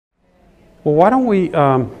Well, why don't we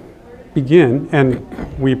begin,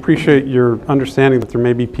 and we appreciate your understanding that there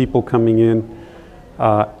may be people coming in,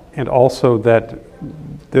 and also that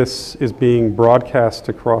this is being broadcast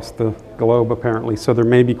across the globe apparently, so there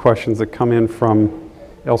may be questions that come in from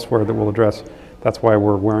elsewhere that we'll address. That's why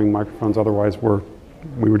we're wearing microphones, otherwise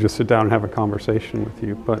we would just sit down and have a conversation with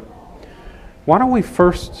you. But why don't we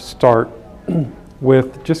first start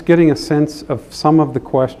with just getting a sense of some of the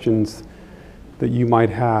questions that you might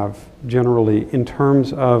have generally in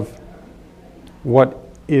terms of what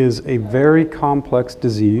is a very complex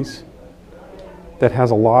disease that has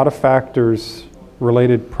a lot of factors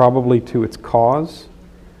related probably to its cause,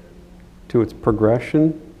 to its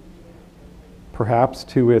progression, perhaps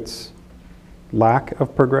to its lack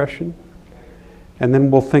of progression. And then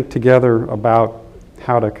we'll think together about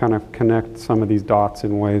how to kind of connect some of these dots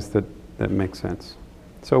in ways that make sense.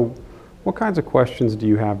 So what kinds of questions do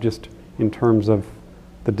you have just in terms of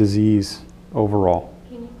the disease overall?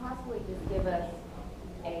 Can you possibly just give us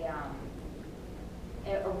a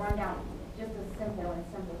rundown, just in simple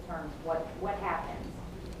terms, what happens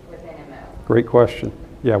with NMO? Great question.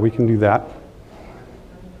 Yeah, we can do that.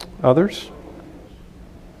 Others?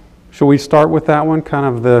 Shall we start with that one, kind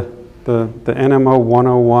of the NMO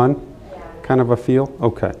 101 kind of a feel?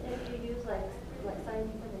 Okay. If you use like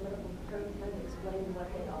scientific and medical terms, kind of explain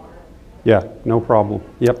what they are. Yeah, no problem.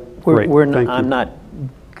 Yep, great. Thank you. I'm not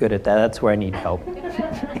good at that. That's where I need help.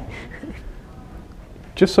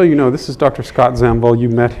 Just so you know, this is Dr. Scott Zamvil. You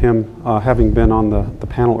met him having been on the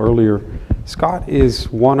panel earlier. Scott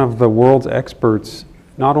is one of the world's experts,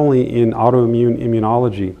 not only in autoimmune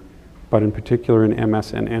immunology, but in particular in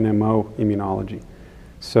MS and NMO immunology.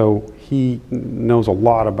 So he knows a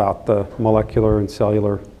lot about the molecular and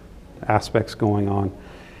cellular aspects going on.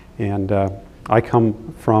 And I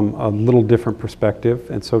come from a little different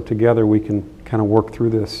perspective, and so together we can kind of work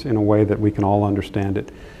through this in a way that we can all understand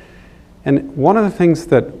it. And one of the things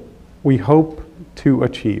that we hope to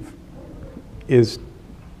achieve is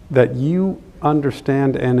that you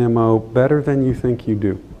understand NMO better than you think you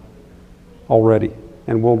do already.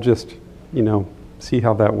 And we'll just, see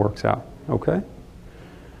how that works out, okay?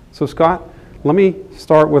 So Scott, let me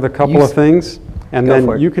start with a couple of things, and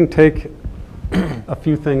then you can take a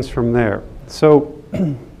few things from there. So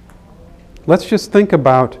let's just think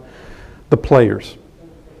about the players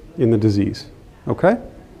in the disease, okay?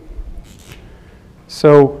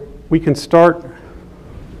 So we can start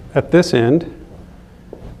at this end.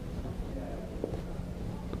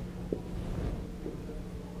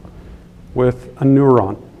 With a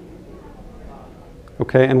neuron.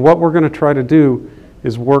 Okay, and what we're going to try to do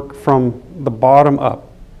is work from the bottom up.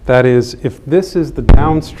 That is, if this is the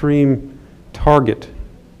downstream target,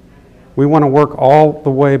 we want to work all the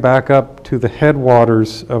way back up to the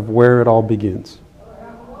headwaters of where it all begins.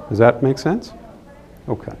 Does that make sense?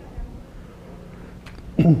 Okay.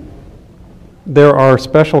 There are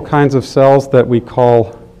special kinds of cells that we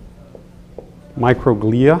call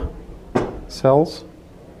microglia cells.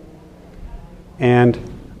 And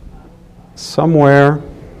somewhere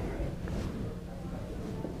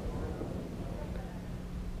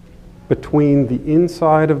between the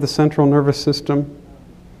inside of the central nervous system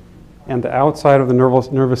and the outside of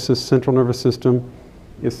the central nervous system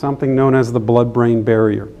is something known as the blood-brain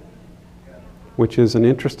barrier, which is an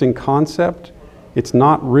interesting concept. It's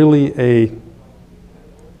not really a,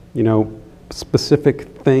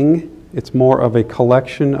 specific thing. It's more of a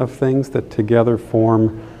collection of things that together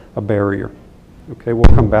form a barrier. Okay, we'll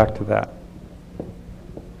come back to that.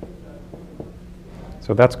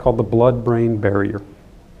 So that's called the blood-brain barrier.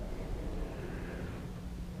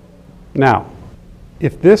 Now,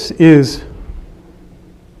 if this is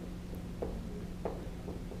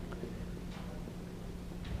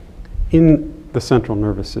in the central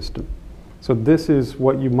nervous system, so this is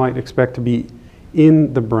what you might expect to be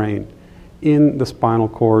in the brain, in the spinal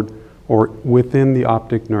cord, or within the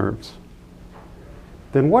optic nerves,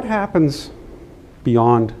 then what happens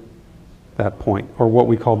beyond that point, or what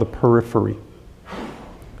we call the periphery?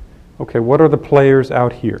 Okay, what are the players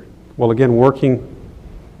out here? Well, again, working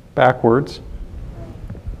backwards.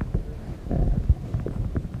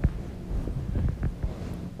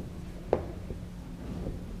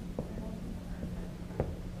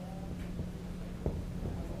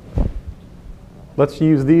 Let's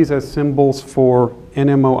use these as symbols for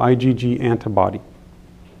NMO IgG antibody.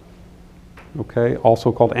 Okay,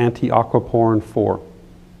 also called anti-aquaporin 4.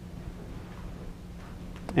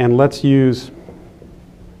 And let's use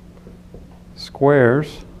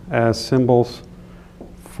squares as symbols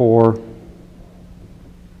for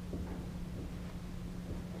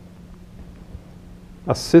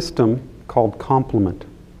a system called complement.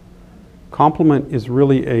 complement is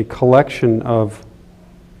really a collection of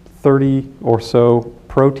 30 or so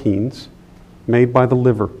proteins made by the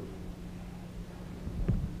liver.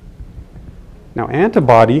 Now,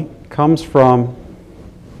 antibody comes from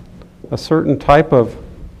a certain type of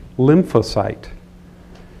lymphocyte.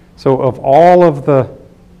 So of all of the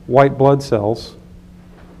white blood cells,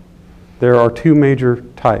 there are two major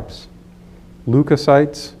types,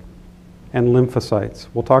 leukocytes and lymphocytes.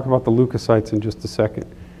 We'll talk about the leukocytes in just a second.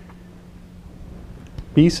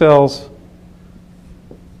 B cells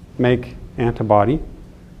make antibody,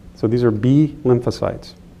 so these are B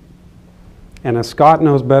lymphocytes. And as Scott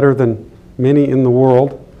knows better than many in the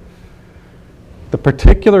world, the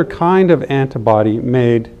particular kind of antibody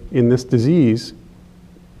made in this disease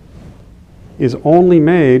is only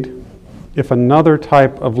made if another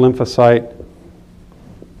type of lymphocyte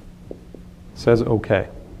says okay.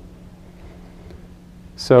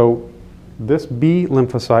 So this B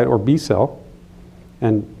lymphocyte or B cell,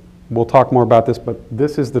 and we'll talk more about this, but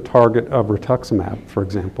this is the target of rituximab, for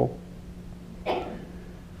example,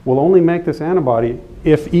 will only make this antibody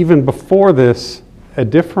if even before this a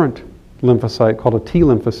different lymphocyte called a T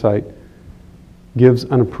lymphocyte gives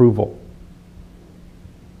an approval.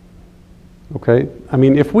 Okay? I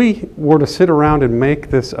mean, if we were to sit around and make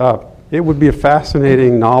this up, it would be a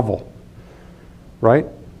fascinating novel, right?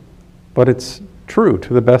 But it's true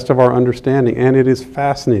to the best of our understanding, and it is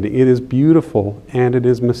fascinating, it is beautiful, and it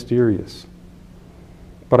is mysterious.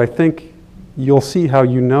 But I think you'll see how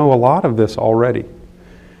you know a lot of this already.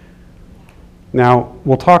 Now,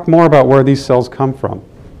 we'll talk more about where these cells come from.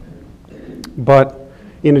 But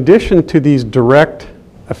in addition to these direct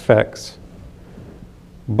effects,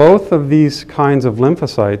 both of these kinds of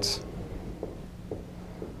lymphocytes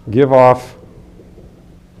give off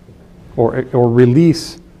or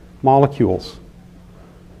release molecules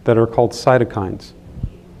that are called cytokines.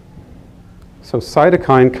 So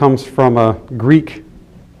cytokine comes from a Greek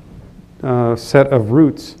set of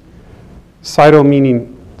roots. Cyto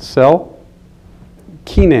meaning cell,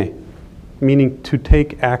 kine meaning to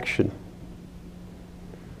take action.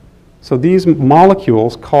 So these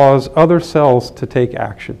molecules cause other cells to take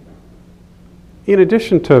action, in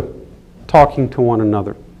addition to talking to one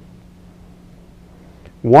another.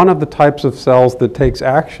 One of the types of cells that takes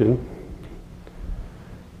action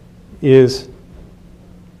is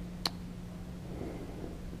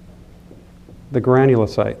the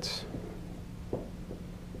granulocytes.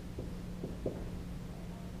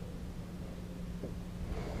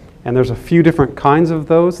 And there's a few different kinds of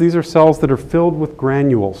those. These are cells that are filled with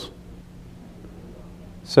granules.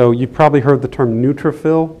 So you've probably heard the term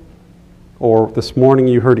neutrophil, or this morning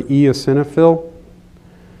you heard eosinophil.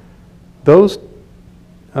 Those,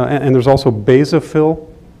 and there's also basophil.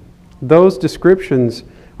 Those descriptions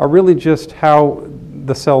are really just how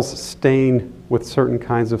the cells stain with certain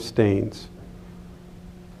kinds of stains.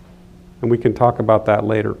 And we can talk about that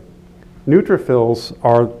later. Neutrophils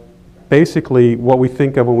are basically what we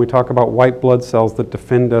think of when we talk about white blood cells that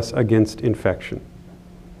defend us against infection.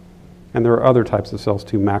 And there are other types of cells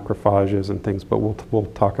too, macrophages and things, but we'll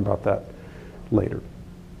talk about that later.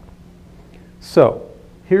 So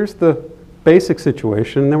here's the basic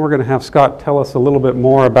situation, and then we're going to have Scott tell us a little bit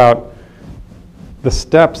more about the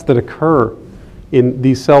steps that occur in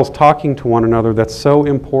these cells talking to one another that's so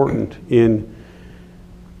important in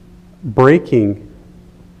breaking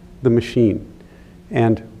the machine.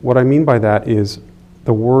 And what I mean by that is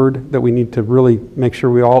the word that we need to really make sure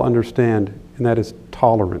we all understand, and that is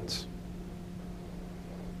tolerance.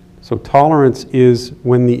 So tolerance is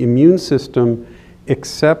when the immune system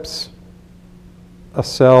accepts a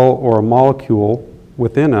cell or a molecule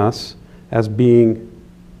within us as being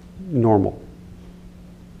normal.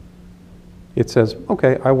 It says,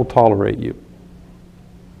 okay, I will tolerate you.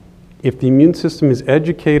 If the immune system is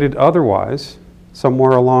educated otherwise,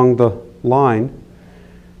 somewhere along the line,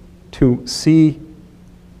 to see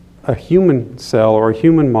a human cell or a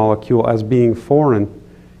human molecule as being foreign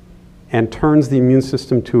and turns the immune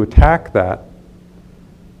system to attack that,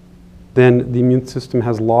 then the immune system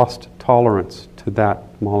has lost tolerance to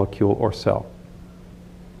that molecule or cell.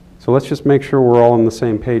 So let's just make sure we're all on the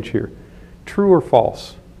same page here. True or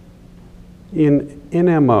false? In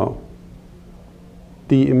NMO,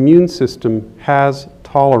 the immune system has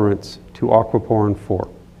tolerance to aquaporin 4.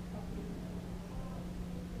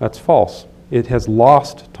 That's false. It has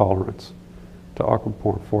lost tolerance to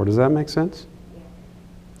aquaporin 4. Does that make sense?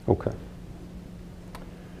 Okay.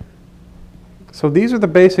 So these are the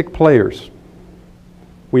basic players.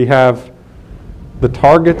 We have the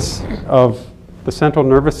targets of the central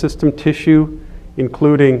nervous system tissue,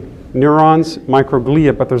 including neurons,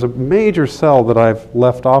 microglia, but there's a major cell that I've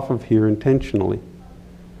left off of here intentionally.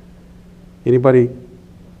 Anybody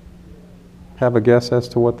have a guess as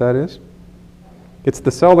to what that is? It's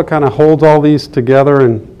the cell that kind of holds all these together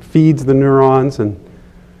and feeds the neurons, and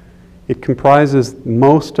it comprises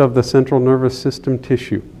most of the central nervous system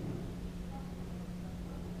tissue.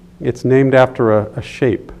 It's named after a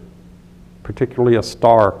shape, particularly a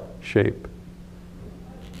star shape.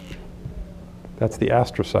 That's the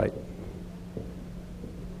astrocyte.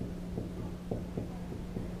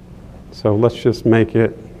 So let's just make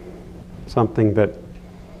it something that,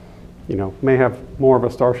 may have more of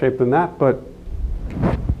a star shape than that, but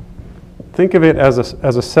think of it as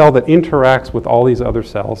a cell that interacts with all these other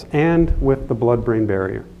cells and with the blood-brain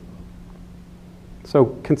barrier.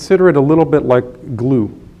 So consider it a little bit like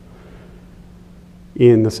glue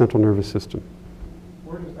in the central nervous system.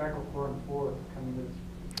 Where does aquaporin 4 come into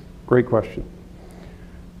this? Great question.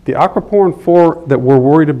 The aquaporin 4 that we're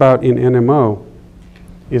worried about in NMO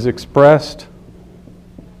is expressed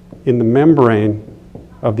in the membrane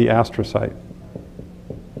of the astrocyte.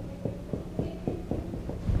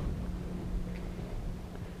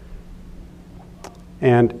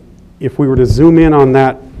 And if we were to zoom in on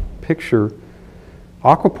that picture,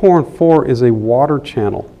 aquaporin 4 is a water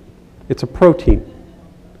channel. It's a protein,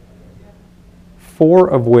 4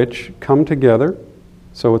 of which come together,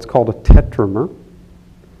 so it's called a tetramer,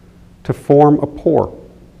 to form a pore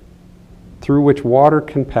through which water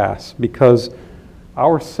can pass, because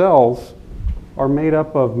our cells are made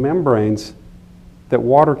up of membranes that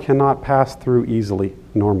water cannot pass through easily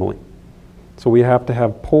normally. So we have to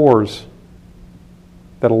have pores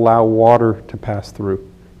that allow water to pass through.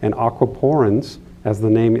 And aquaporins, as the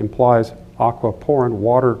name implies, aquaporin,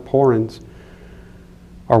 water porins,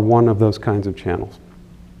 are one of those kinds of channels.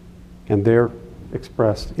 And they're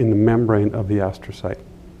expressed in the membrane of the astrocyte.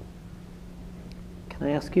 Can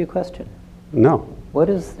I ask you a question? No. What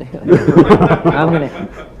is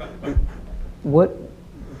what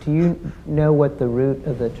do you know what the root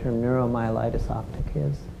of the term neuromyelitis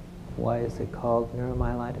optica is? Why is it called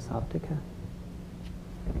neuromyelitis optica?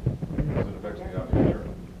 Because it affects the optic nerve.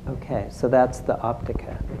 Okay, so that's the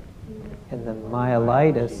optica. And the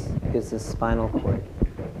myelitis is the spinal cord.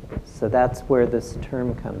 So that's where this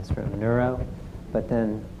term comes from, neuro, but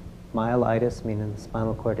then myelitis, meaning the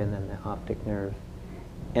spinal cord, and then the optic nerve.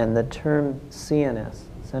 And the term CNS,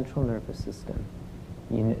 central nervous system,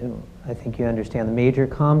 I think you understand the major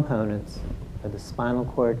components are the spinal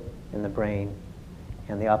cord and the brain,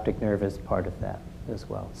 and the optic nerve is part of that as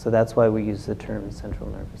well. So that's why we use the term central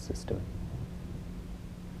nervous system.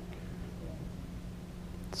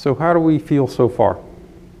 So how do we feel so far?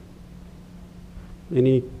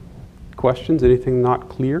 Any questions? Anything not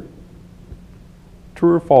clear?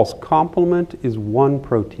 True or false? Complement is one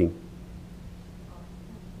protein.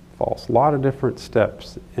 False. A lot of different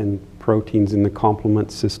steps and proteins in the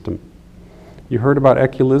complement system. You heard about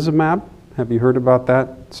eculizumab? Have you heard about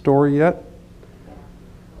that story yet?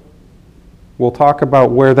 We'll talk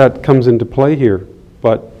about where that comes into play here,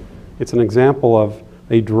 but it's an example of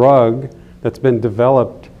a drug that's been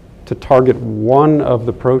developed to target one of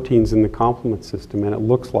the proteins in the complement system, and it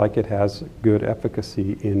looks like it has good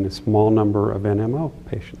efficacy in a small number of NMO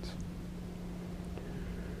patients.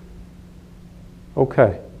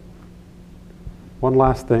 Okay. One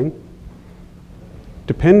last thing.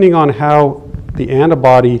 Depending on how the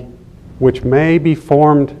antibody, which may be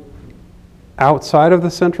formed outside of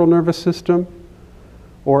the central nervous system,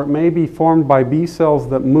 or it may be formed by B cells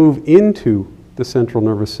that move into the central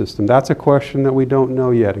nervous system. That's a question that we don't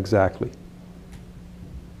know yet exactly.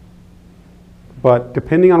 But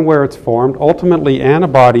depending on where it's formed, ultimately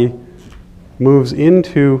antibody moves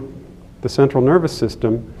into the central nervous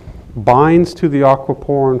system, binds to the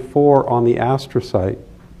aquaporin 4 on the astrocyte,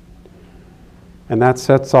 and that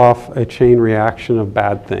sets off a chain reaction of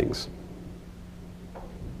bad things.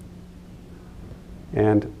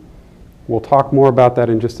 And we'll talk more about that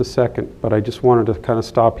in just a second, but I just wanted to kind of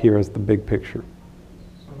stop here as the big picture.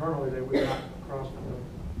 So normally they would not cross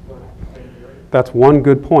the blood-brain barrier. That's one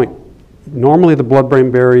good point. Normally the blood-brain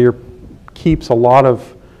barrier keeps a lot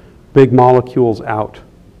of big molecules out,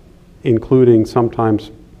 including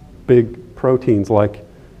sometimes big proteins like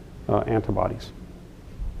antibodies.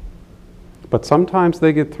 But sometimes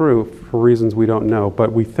they get through for reasons we don't know,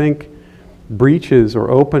 but we think breaches or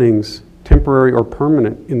openings, temporary or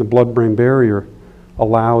permanent, in the blood-brain barrier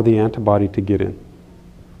allow the antibody to get in.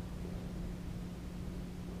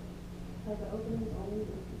 Are the openings only,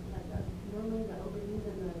 normally the openings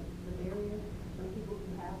in the barrier for people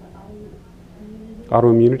who have the autoimmunity?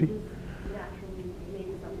 Autoimmunity? Naturally,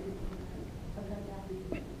 maybe something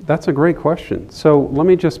like that. That's a great question. So let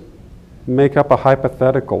me just make up a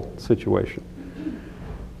hypothetical situation.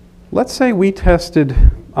 Let's say we tested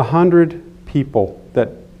 100 people that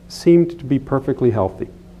seemed to be perfectly healthy.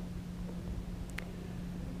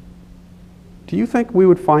 Do you think we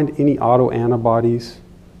would find any autoantibodies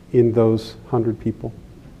in those 100 people?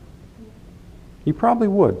 You probably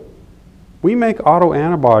would. We make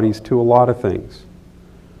autoantibodies to a lot of things.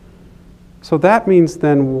 So that means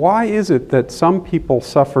then, why is it that some people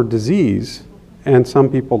suffer disease and some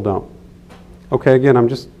people don't? Okay, again, I'm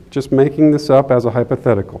just making this up as a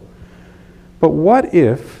hypothetical. But what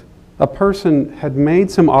if a person had made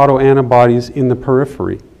some autoantibodies in the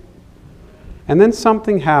periphery, and then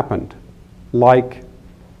something happened, like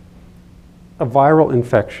a viral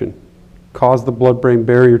infection caused the blood-brain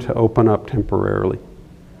barrier to open up temporarily,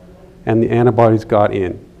 and the antibodies got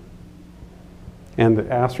in, and the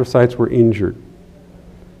astrocytes were injured,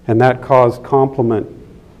 and that caused complement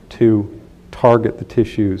to target the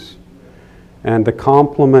tissues, and the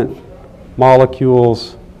complement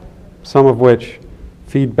molecules, some of which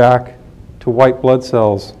feed back to white blood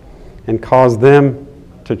cells and cause them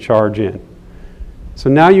to charge in. So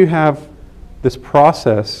now you have this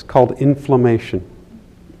process called inflammation.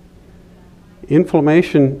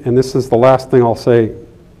 Inflammation, and this is the last thing I'll say,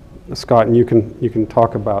 Scott, and you can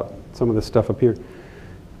talk about some of this stuff up here.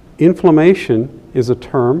 Inflammation is a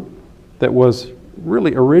term that was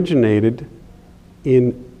really originated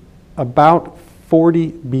in about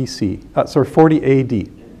 40 AD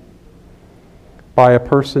by a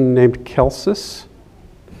person named Celsus,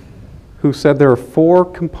 who said there are 4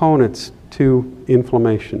 components to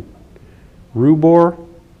inflammation: rubor,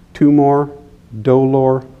 tumor,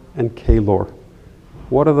 dolor, and calor.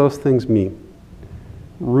 What do those things mean?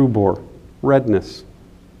 Rubor, redness.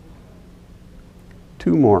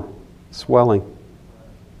 Tumor, swelling.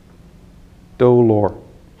 Dolor,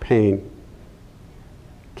 pain.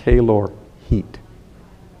 Calor, heat.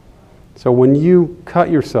 So when you cut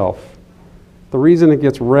yourself, the reason it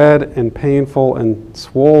gets red and painful and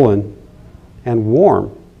swollen and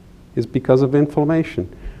warm is because of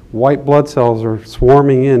inflammation. White blood cells are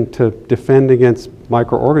swarming in to defend against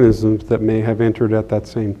microorganisms that may have entered at that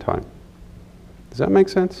same time. Does that make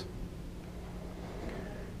sense?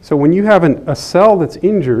 So when you have a cell that's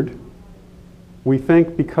injured, we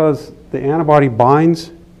think because the antibody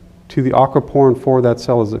binds to the aquaporin 4 that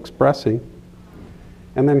cell is expressing,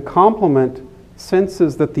 and then complement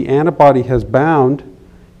senses that the antibody has bound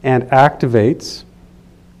and activates,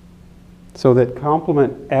 so that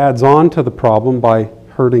complement adds on to the problem by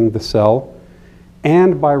hurting the cell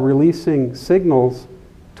and by releasing signals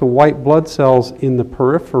to white blood cells in the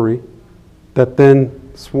periphery that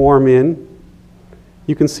then swarm in.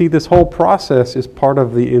 You can see this whole process is part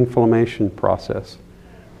of the inflammation process.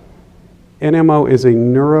 NMO is a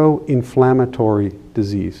neuroinflammatory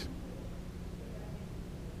disease.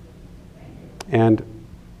 And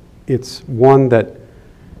it's one that,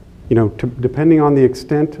 depending on the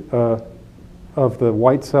extent of the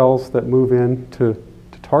white cells that move in to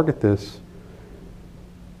target this,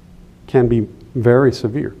 can be very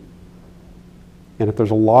severe. And if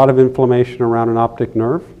there's a lot of inflammation around an optic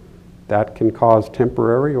nerve, that can cause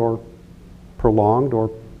temporary or prolonged or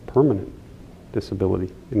permanent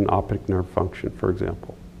disability in optic nerve function, for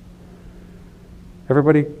example.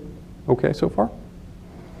 Everybody okay so far?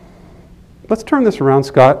 Let's turn this around,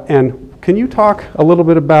 Scott, and can you talk a little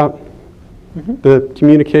bit about the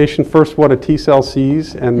communication, first what a T cell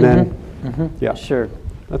sees, and then, yeah. Sure.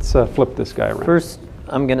 Let's flip this guy around. First,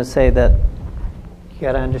 I'm going to say that you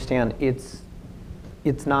got to understand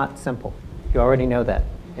it's not simple. You already know that,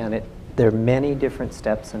 and there are many different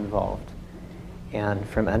steps involved. And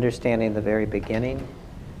from understanding the very beginning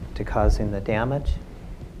to causing the damage,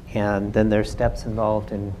 and then there's steps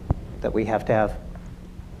involved in that we have to have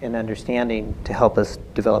in understanding to help us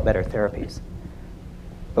develop better therapies.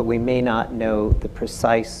 But we may not know the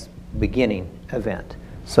precise beginning event.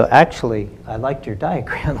 So actually, I liked your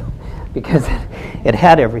diagram because it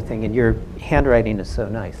had everything, and your handwriting is so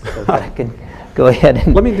nice. So I can go ahead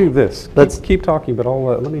and... Let me do this. Let's keep talking, but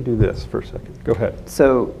let me do this for a second. Go ahead.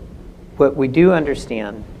 So what we do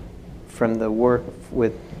understand from the work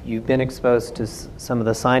with, you've been exposed to some of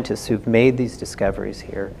the scientists who've made these discoveries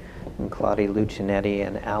here, and Claudia Lucinetti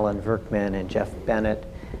and Alan Verkman and Jeff Bennett.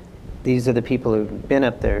 These are the people who've been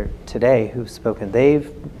up there today who've spoken.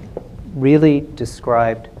 They've really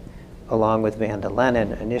described, along with Van de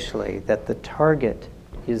Lennen initially, that the target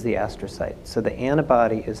is the astrocyte. So the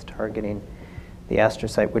antibody is targeting the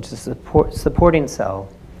astrocyte, which is a supporting cell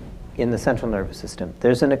in the central nervous system.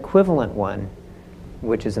 There's an equivalent one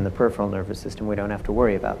which is in the peripheral nervous system. We don't have to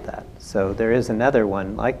worry about that. So there is another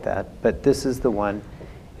one like that, but this is the one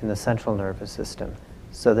in the central nervous system.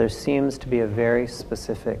 So there seems to be a very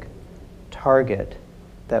specific target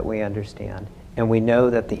that we understand. And we know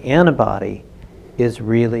that the antibody is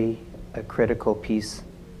really a critical piece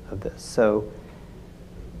of this. So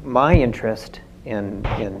my interest in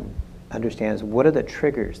understanding is what are the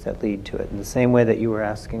triggers that lead to it, in the same way that you were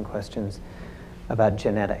asking questions about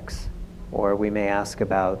genetics, or we may ask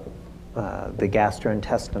about the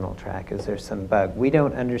gastrointestinal tract. Is there some bug? We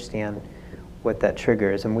don't understand what that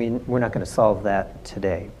trigger is, and we're not going to solve that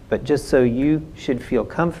today. But just so you should feel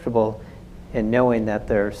comfortable in knowing that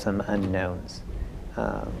there are some unknowns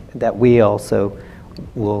that we also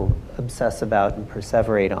will obsess about and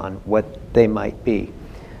perseverate on what they might be.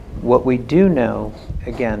 What we do know,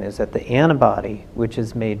 again, is that the antibody, which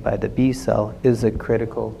is made by the B cell, is a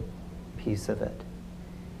critical piece of it.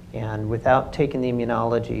 And without taking the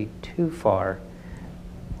immunology too far,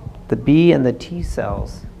 the B and the T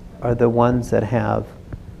cells are the ones that have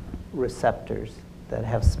receptors, that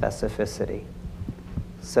have specificity.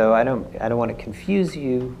 So I don't want to confuse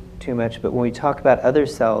you too much, but when we talk about other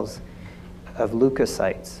cells of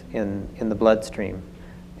leukocytes in the bloodstream,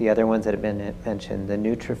 the other ones that have been mentioned, the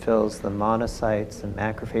neutrophils, the monocytes, the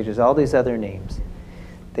macrophages, all these other names,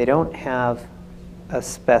 they don't have a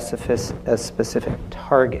specific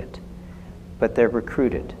target, but they're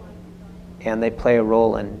recruited. And they play a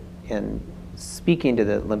role in speaking to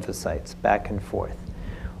the lymphocytes back and forth.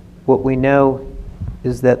 What we know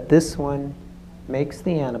is that this one makes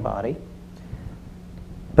the antibody,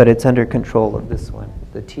 but it's under control of this one.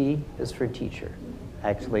 The T is for teacher.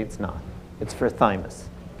 Actually, it's not. It's for thymus,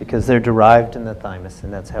 because they're derived in the thymus,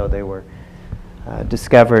 and that's how they were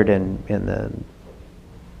discovered in the,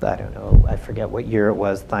 I don't know, I forget what year it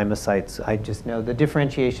was, thymocytes. I just know the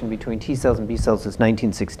differentiation between T cells and B cells is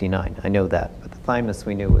 1969. I know that, but the thymus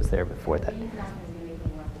we knew was there before that.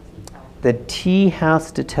 The T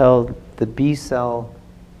has to tell the B cell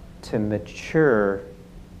to mature.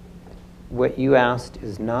 What you asked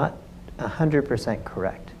is not 100%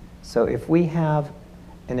 correct. So if we have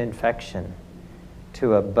an infection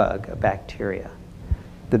to a bug, a bacteria,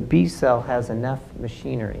 the B cell has enough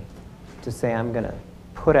machinery to say, I'm going to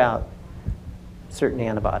put out certain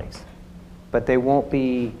antibodies, but they won't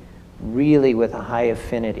be really with a high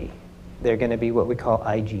affinity. They're going to be what we call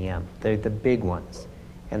IgM. They're the big ones,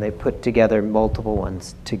 and they put together multiple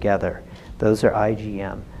ones together. Those are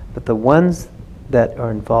IgM. But the ones that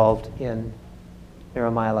are involved in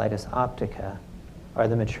neuromyelitis optica are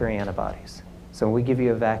the mature antibodies. So when we give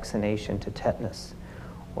you a vaccination to tetanus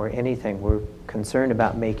or anything, we're concerned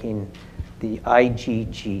about making the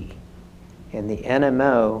IgG. And the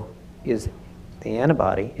NMO is, the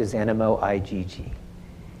antibody is NMO IgG.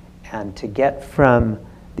 And to get from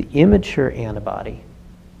the immature antibody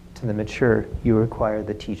to the mature, you require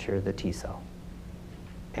the teacher, the T cell.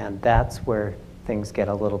 And that's where things get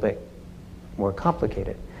a little bit more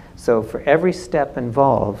complicated. So for every step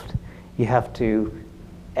involved, you have to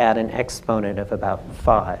add an exponent of about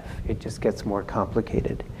 5. It just gets more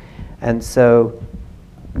complicated. And so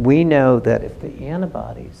we know that if the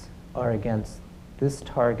antibodies are against this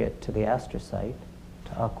target to the astrocyte,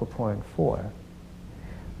 to aquaporin 4,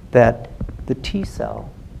 that the T cell,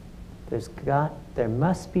 there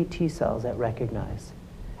must be T cells that recognize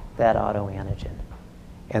that autoantigen.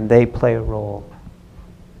 And they play a role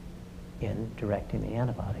in directing the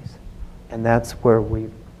antibodies. And that's where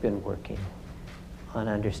we've been working on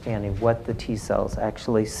understanding what the T cells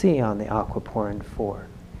actually see on the aquaporin 4.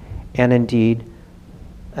 And indeed,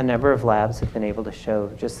 a number of labs have been able to show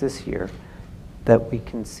just this year that we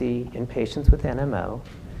can see in patients with NMO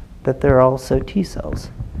that there are also T cells.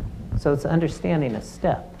 So it's understanding a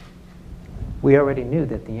step. We already knew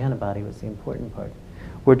that the antibody was the important part.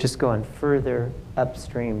 We're just going further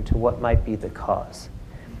upstream to what might be the cause.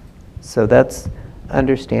 So that's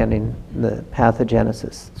understanding the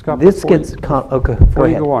pathogenesis. Scott, this before gets you- okay. Before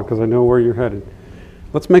you go on, because I know where you're headed,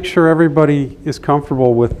 let's make sure everybody is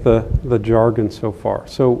comfortable with the jargon so far.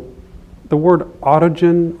 So the word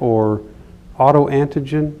autogen or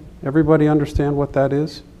autoantigen, everybody understand what that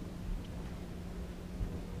is?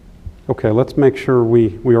 Okay, let's make sure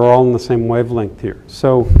we are all on the same wavelength here.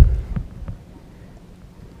 So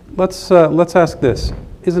let's ask this.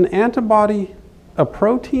 Is an antibody a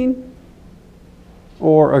protein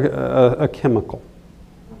or a chemical?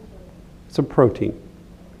 It's a protein.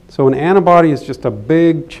 So an antibody is just a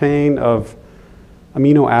big chain of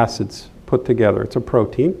amino acids put together. It's a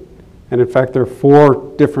protein. And in fact, there are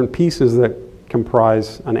 4 different pieces that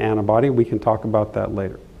comprise an antibody. We can talk about that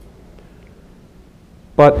later.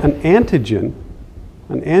 But an antigen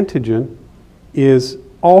An antigen is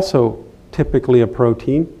also typically a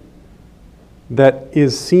protein that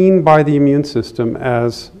is seen by the immune system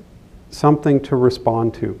as something to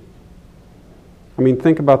respond to. I mean,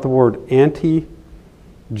 think about the word antigenic,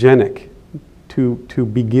 to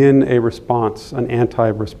begin a response, an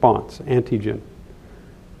anti-response, antigen.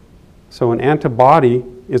 So an antibody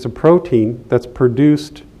is a protein that's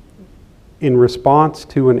produced in response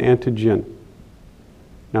to an antigen.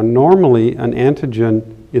 Now, normally, an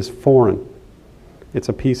antigen is foreign. It's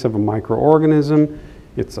a piece of a microorganism,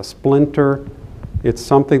 it's a splinter, it's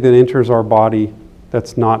something that enters our body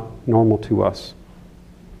that's not normal to us.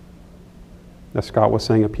 As Scott was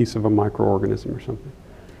saying, a piece of a microorganism or something.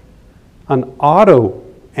 An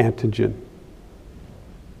autoantigen.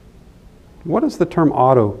 What does the term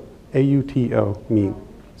auto, A-U-T-O, mean?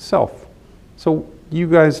 Self. So you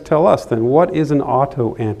guys tell us then, what is an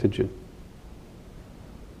autoantigen?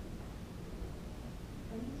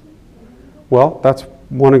 Well, that's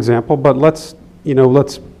one example, but let's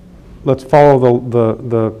follow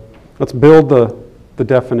let's build the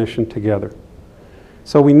definition together.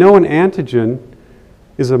 So we know an antigen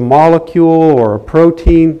is a molecule or a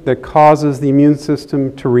protein that causes the immune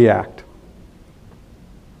system to react.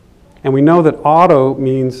 And we know that auto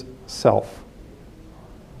means self.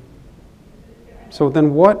 So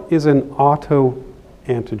then what is an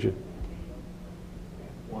autoantigen?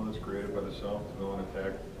 One that's created by the self to go and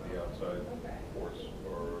attack the outside force,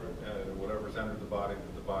 or whatever's entered the body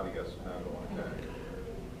that the body has to now go and attack.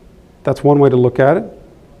 That's one way to look at it.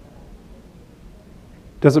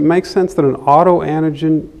 Does it make sense that an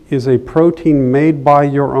autoantigen is a protein made by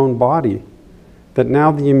your own body that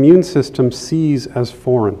now the immune system sees as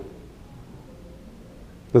foreign?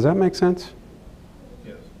 Does that make sense?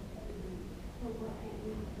 Yes.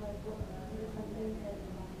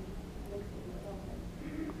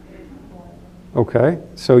 Okay,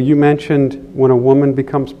 so you mentioned when a woman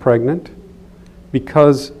becomes pregnant,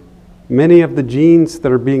 because many of the genes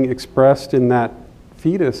that are being expressed in that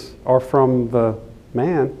fetus are from the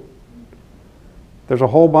man, there's a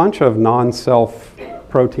whole bunch of non-self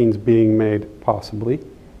proteins being made, possibly,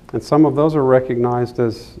 and some of those are recognized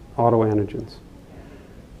as autoantigens.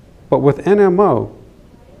 But with NMO,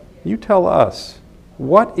 you tell us,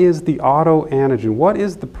 what is the autoantigen? What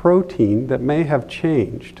is the protein that may have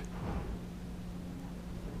changed?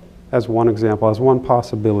 As one example, as one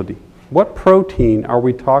possibility. What protein are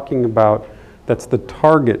we talking about that's the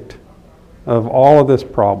target of all of this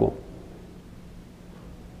problem?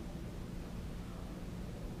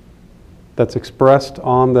 That's expressed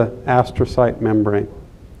on the astrocyte membrane,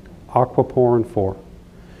 aquaporin 4.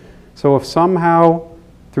 So if somehow,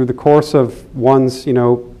 through the course of one's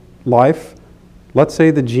life, let's say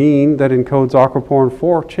the gene that encodes aquaporin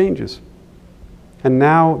 4 changes, and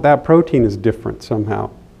now that protein is different somehow,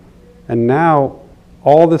 and now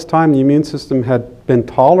all this time the immune system had been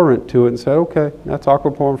tolerant to it and said, okay, that's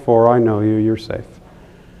aquaporin 4, I know you, you're safe.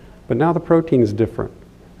 But now the protein is different,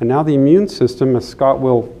 and now the immune system, as Scott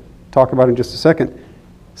will talk about in just a second,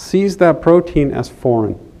 sees that protein as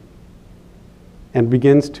foreign and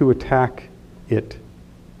begins to attack it.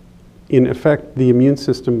 In effect, the immune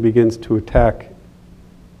system begins to attack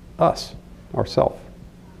us, ourself.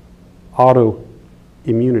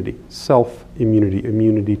 Autoimmunity, self-immunity,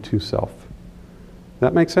 immunity to self.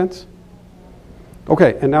 That make sense?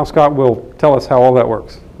 Okay, and now Scott will tell us how all that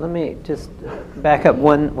works. Let me just back up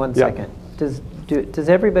one Yeah. second. Does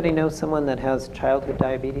everybody know someone that has childhood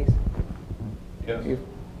diabetes? Yes.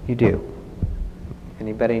 You do.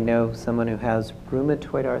 Anybody know someone who has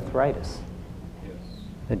rheumatoid arthritis? Yes.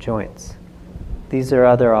 The joints. These are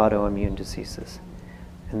other autoimmune diseases.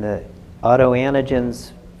 And the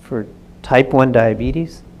autoantigens for type 1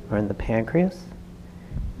 diabetes are in the pancreas,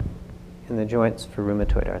 in the joints for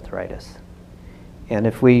rheumatoid arthritis. And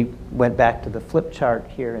if we went back to the flip chart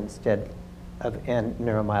here instead of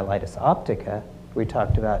neuromyelitis optica, we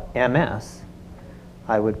talked about MS,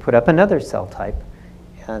 I would put up another cell type,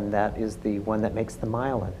 and that is the one that makes the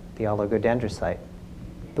myelin, the oligodendrocyte,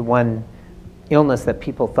 the one illness that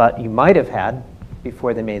people thought you might have had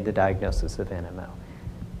before they made the diagnosis of NMO.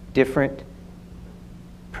 Different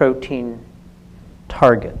protein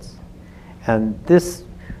targets. And this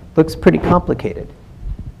looks pretty complicated,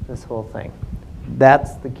 this whole thing.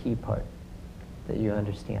 That's the key part, that you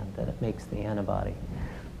understand, that it makes the antibody.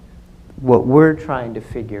 What we're trying to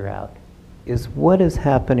figure out is what is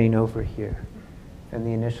happening over here in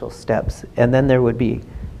the initial steps. And then there would be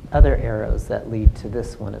other arrows that lead to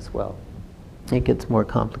this one as well. It gets more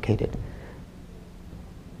complicated.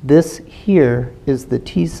 This here is the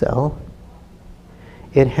T cell.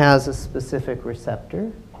 It has a specific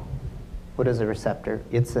receptor, What is a receptor?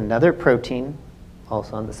 It's another protein,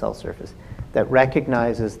 also on the cell surface, that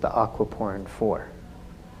recognizes the aquaporin 4.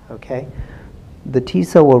 Okay? The T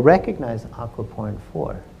cell will recognize aquaporin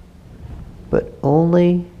 4, but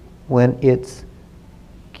only when it's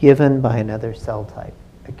given by another cell type.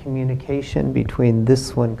 A communication between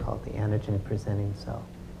this one called the antigen-presenting cell.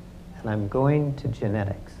 And I'm going to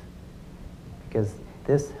genetics because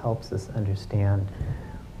this helps us understand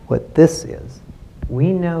what this is.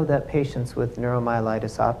 We know that patients with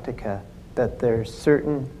neuromyelitis optica, that there are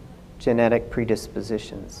certain genetic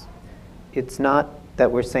predispositions. It's not that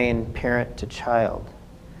we're saying parent to child,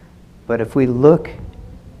 but if we look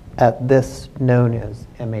at this known as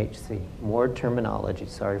MHC, more terminology,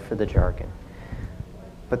 sorry for the jargon.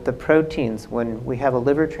 But the proteins, when we have a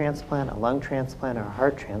liver transplant, a lung transplant, or a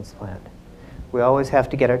heart transplant, we always have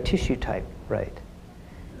to get our tissue type right.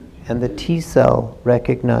 And the T cell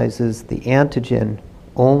recognizes the antigen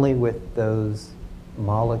only with those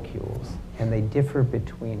molecules, and they differ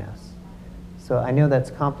between us. So I know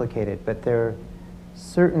that's complicated, but there are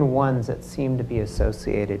certain ones that seem to be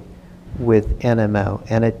associated with NMO,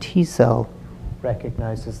 and a T cell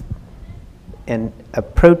recognizes a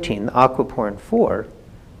protein, the aquaporin 4,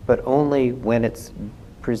 but only when it's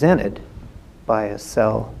presented by a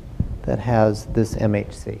cell that has this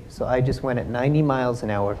MHC. So I just went at 90 miles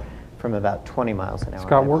an hour from about 20 miles an hour.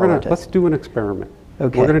 Scott, let's do an experiment.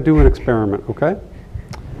 Okay. We're going to do an experiment, okay?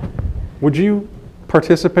 Would you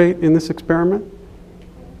participate in this experiment?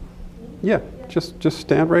 Yeah, just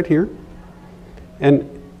stand right here. And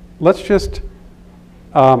let's just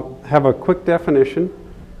have a quick definition.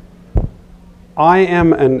 I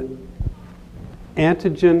am an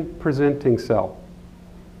antigen-presenting cell.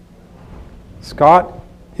 Scott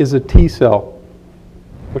is a T cell.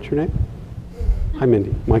 What's your name? Hi,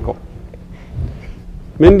 Mindy. Michael.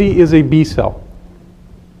 Mindy is a B cell.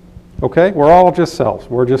 Okay? We're all just cells.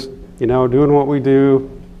 We're just, doing what we do.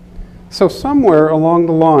 So somewhere along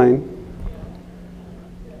the line,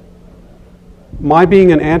 my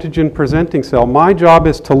being an antigen-presenting cell, my job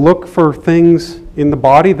is to look for things in the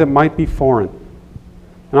body that might be foreign.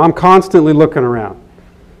 And I'm constantly looking around.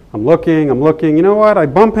 I'm looking. You know what? I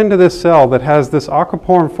bump into this cell that has this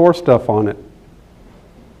aquaporin 4 stuff on it.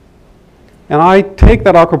 And I take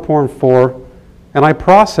that aquaporin 4 and I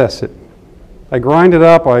process it. I grind it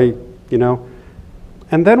up,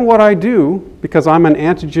 And then what I do, because I'm an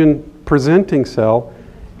antigen-presenting cell,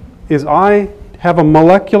 is I have a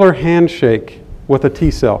molecular handshake with a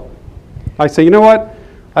T cell. I say, you know what?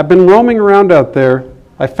 I've been roaming around out there.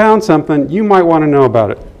 I found something. You might want to know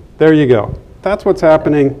about it. There you go. That's what's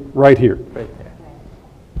happening right here. Right there.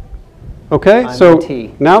 Okay? I'm So the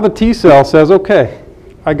T. now the T cell says, okay,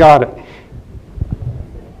 I got it.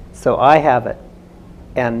 So I have it.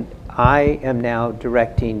 And I am now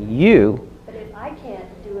directing you. But if I can't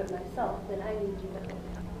do it myself, then I need you to help me.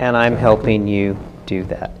 And I'm helping you do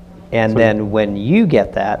that. And then when you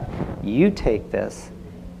get that, you take this,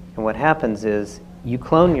 and what happens is you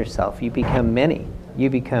clone yourself. You become many. You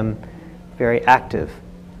become very active.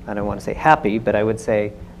 I don't want to say happy, but I would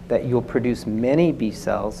say that you'll produce many B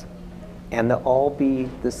cells, and they'll all be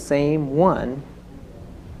the same one,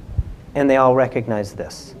 and they all recognize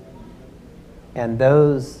this. And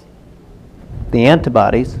the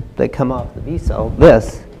antibodies that come off the B cell,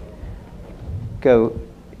 go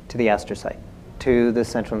to the astrocyte, to the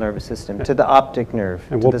central nervous system, to the optic nerve,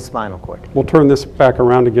 And to the spinal cord. We'll turn this back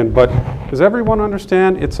around again, but does everyone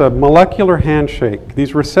understand? It's a molecular handshake.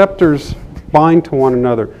 These receptors bind to one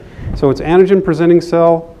another. So it's antigen-presenting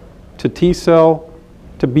cell to T cell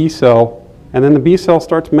to B cell, and then the B cell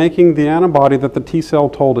starts making the antibody that the T cell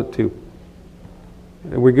told it to.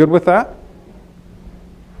 Are we good with that?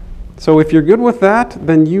 So if you're good with that,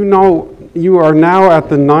 then you know you are now at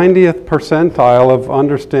the 90th percentile of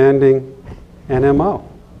understanding NMO.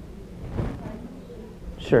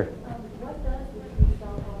 Sure. What does the T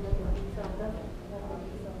cell know that the B cell doesn't? That the B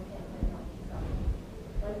cell can't make on T cell?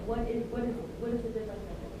 Like, what is the difference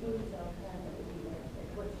that the T cell has that the B cell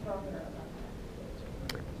has? What's stronger about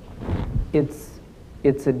that?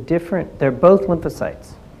 It's a different, they're both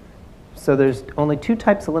lymphocytes. So there's only two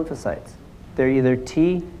types of lymphocytes. They're either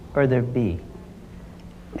T or they're B.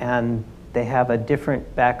 And they have a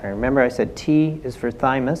different background. Remember I said T is for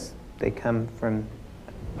thymus. They come from,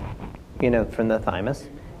 from the thymus.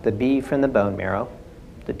 The B from the bone marrow.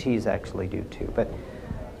 The T's actually do too. But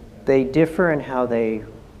they differ in how they're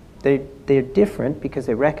different because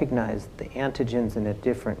they recognize the antigens in a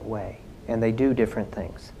different way. And they do different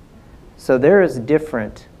things. So they're as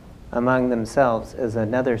different among themselves as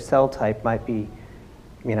another cell type might be,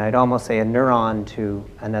 I'd almost say a neuron to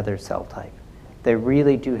another cell type. they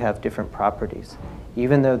really do have different properties.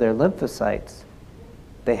 Even though they're lymphocytes,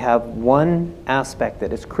 they have one aspect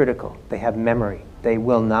that is critical. They have memory. They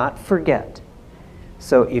will not forget.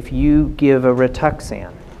 So if you give a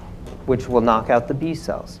Rituxan, which will knock out the B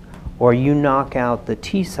cells, or you knock out the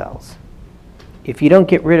T cells, if you don't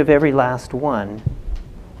get rid of every last one,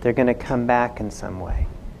 they're going to come back in some way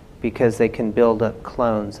because they can build up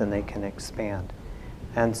clones and they can expand.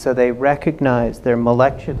 And so they recognize their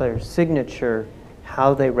molecular signature,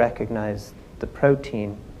 how they recognize the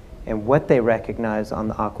protein, and what they recognize on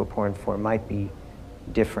the aquaporin 4 might be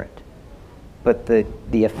different. But the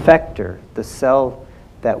effector, the cell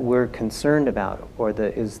that we're concerned about,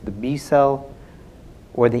 is the B cell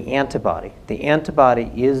or the antibody. The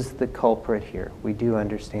antibody is the culprit here. We do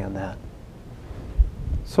understand that.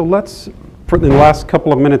 So let's, for the last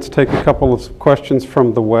couple of minutes, take a couple of questions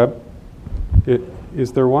from the web.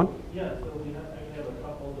 Is there one? Yeah, so we actually have a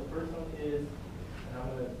couple. The first one is, and I'm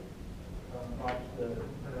going to watch the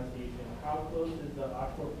pronunciation. How close is the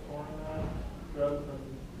aquaporin drug from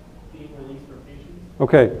being released for patients?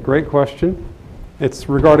 Okay, great question. It's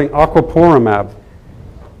regarding aquaporimab.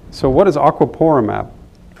 So what is aquaporimab?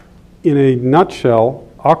 In a nutshell,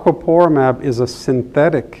 aquaporimab is a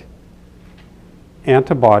synthetic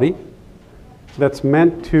antibody that's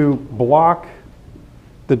meant to block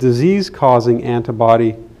the disease-causing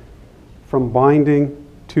antibody from binding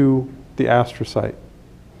to the astrocyte.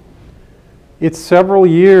 It's several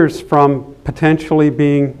years from potentially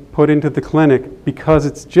being put into the clinic because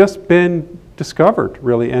it's just been discovered,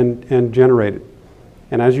 really, and generated.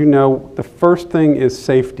 And as you know, the first thing is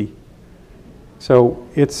safety. So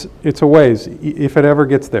it's a ways, if it ever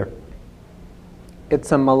gets there.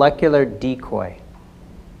 It's a molecular decoy.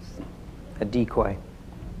 A decoy.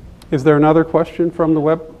 Is there another question from the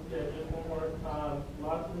web? Yeah, just one more.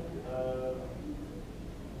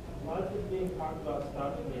 Lots is being talked about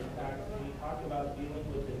stopping the attacks. Can you talk about dealing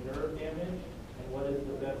with the nerve damage and what is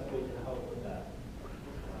the best way to help with that?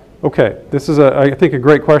 Okay, this is, I think, a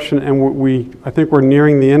great question, and I think we're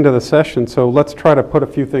nearing the end of the session, so let's try to put a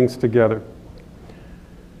few things together.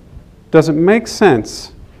 Does it make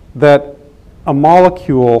sense that a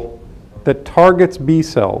molecule that targets B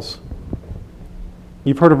cells,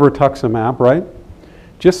 you've heard of rituximab, right?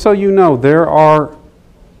 Just so you know, there are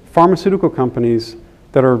pharmaceutical companies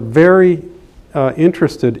that are very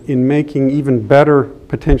interested in making even better,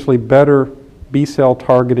 potentially better B cell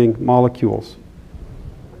targeting molecules.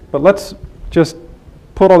 But let's just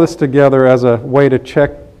put all this together as a way to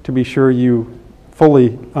check to be sure you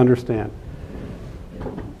fully understand.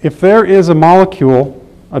 If there is a molecule,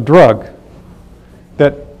 a drug,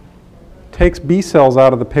 that takes B cells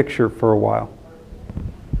out of the picture for a while,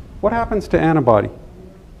 what happens to antibody?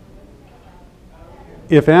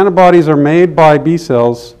 If antibodies are made by B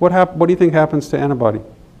cells, what do you think happens to antibody?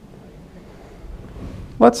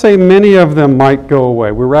 Let's say many of them might go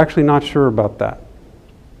away. We're actually not sure about that.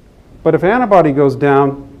 But if antibody goes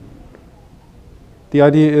down, the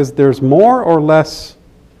idea is there's more or less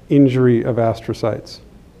injury of astrocytes.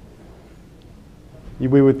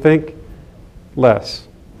 We would think less.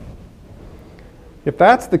 If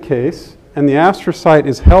that's the case, and the astrocyte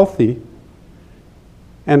is healthy,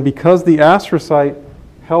 and because the astrocyte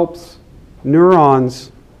helps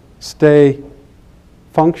neurons stay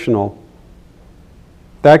functional,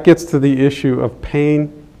 that gets to the issue of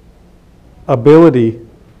pain, ability,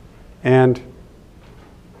 and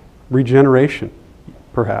regeneration,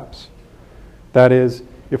 perhaps. That is,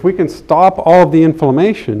 if we can stop all of the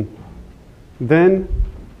inflammation, then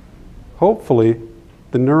hopefully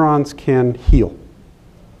the neurons can heal.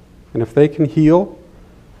 And if they can heal,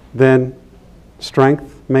 then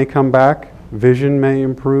strength may come back, vision may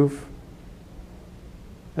improve,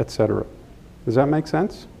 etc. Does that make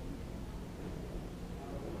sense?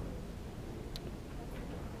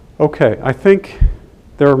 Okay, I think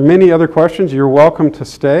there are many other questions. You're welcome to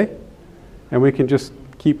stay, and we can just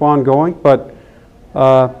keep on going. But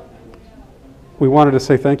we wanted to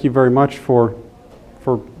say thank you very much for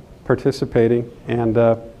participating, and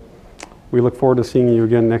we look forward to seeing you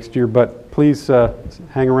again next year. But please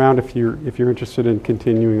hang around if you're interested in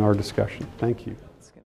continuing our discussion. Thank you.